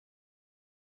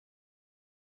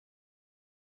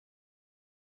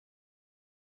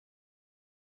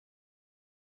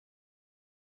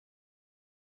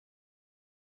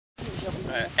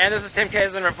And this is Tim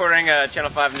Kaislin reporting Channel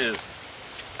 5 News.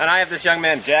 And I have this young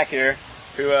man, Jack, here,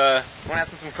 who want to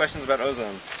ask him some questions about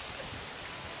ozone.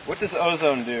 What does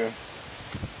ozone do?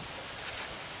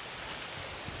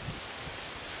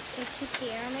 It keeps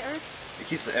the air on the Earth. It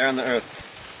keeps the air on the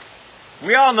Earth.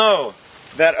 We all know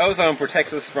that ozone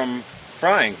protects us from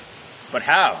frying, but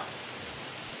how?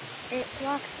 It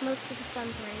blocks most of the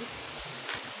sun's rays.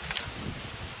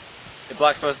 It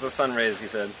blocks most of the sun rays, he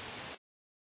said.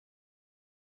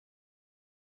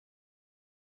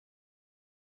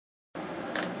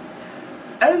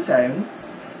 Ozone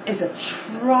is a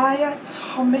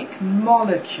triatomic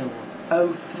molecule,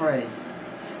 O3,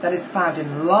 that is found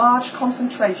in large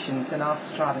concentrations in our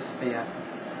stratosphere,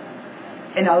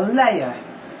 in a layer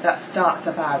that starts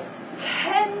about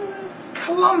 10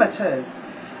 kilometers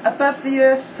above the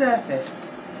Earth's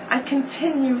surface and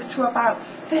continues to about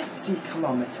 50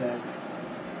 kilometers.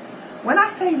 When I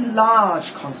say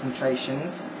large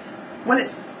concentrations, well,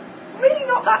 it's really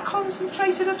not that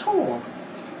concentrated at all.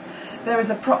 There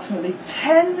is approximately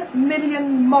 10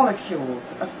 million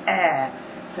molecules of air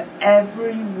for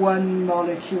every 1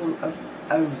 molecule of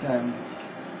ozone.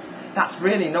 That's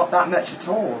really not that much at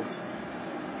all.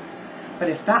 But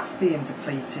if that's being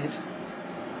depleted,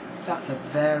 that's a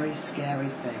very scary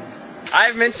thing.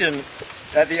 I've mentioned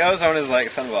that the ozone is like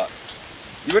sunblock.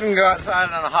 You wouldn't go outside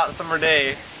on a hot summer day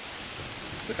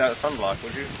without sunblock,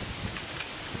 would you?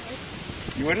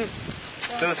 You wouldn't?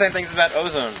 So the same thing's about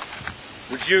ozone.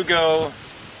 Would you go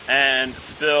and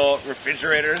spill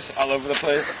refrigerators all over the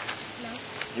place? No.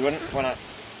 You wouldn't? Why not?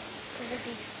 It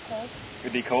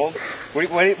would be cold. It would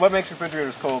be cold? What makes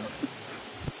refrigerators cold?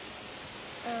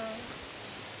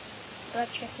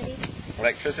 Electricity.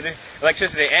 Electricity?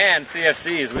 Electricity and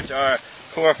CFCs, which are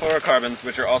chlorofluorocarbons,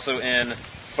 which are also in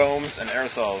foams and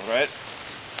aerosols, right?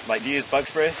 Like, do you use bug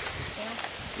spray?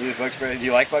 Yeah. You use bug spray? Do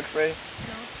you like bug spray?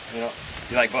 No. You know,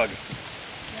 you like bugs?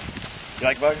 Yeah. You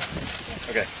like bugs? Yeah.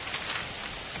 Okay.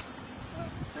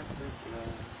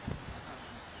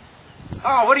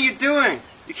 Oh, what are you doing?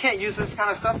 You can't use this kind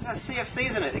of stuff. It has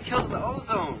CFCs in it. It kills the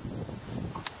ozone.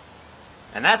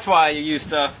 And that's why you use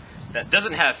stuff that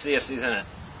doesn't have CFCs in it.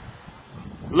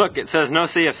 Look, it says no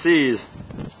CFCs.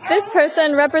 This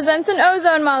person represents an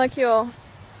ozone molecule.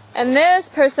 And this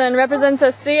person represents a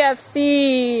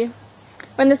CFC.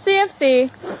 When the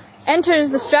CFC enters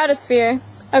the stratosphere,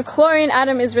 a chlorine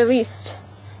atom is released.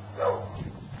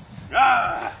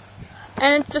 Ah!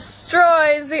 And it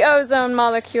destroys the ozone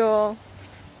molecule.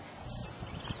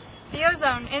 The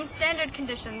ozone, in standard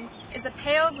conditions, is a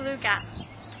pale blue gas.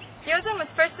 The ozone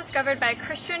was first discovered by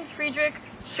Christian Friedrich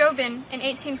Schobin in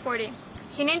 1840.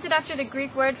 He named it after the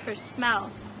Greek word for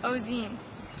smell, ozine.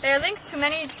 They are linked to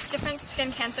many different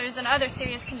skin cancers and other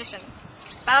serious conditions.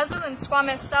 Basal and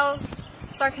squamous cell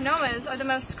sarcomas are the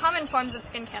most common forms of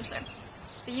skin cancer.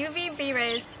 The UVB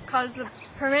rays cause the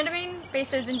pyrimidine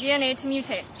bases in DNA to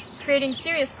mutate, creating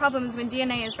serious problems when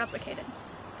DNA is replicated.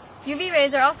 UV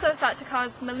rays are also thought to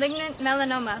cause malignant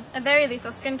melanoma, a very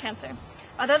lethal skin cancer.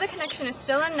 Although the connection is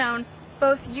still unknown,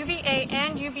 both UVA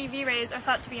and UVB rays are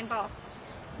thought to be involved.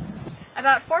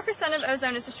 About 4% of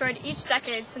ozone is destroyed each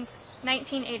decade since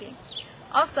 1980.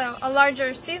 Also, a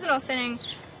larger seasonal thinning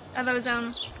of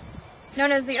ozone,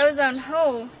 known as the ozone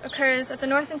hole, occurs at the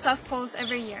North and South Poles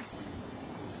every year.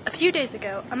 A few days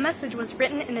ago, a message was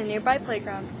written in a nearby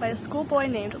playground by a schoolboy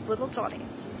named Little Johnny.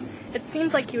 It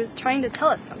seemed like he was trying to tell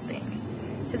us something.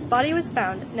 His body was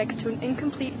found next to an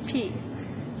incomplete pea.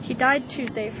 He died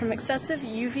Tuesday from excessive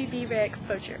UVB ray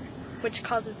exposure, which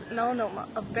causes melanoma,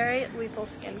 a very lethal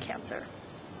skin cancer.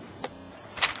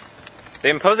 The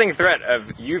imposing threat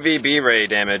of UVB ray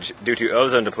damage due to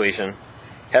ozone depletion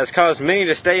has caused many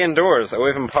to stay indoors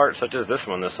away from parks such as this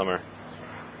one this summer.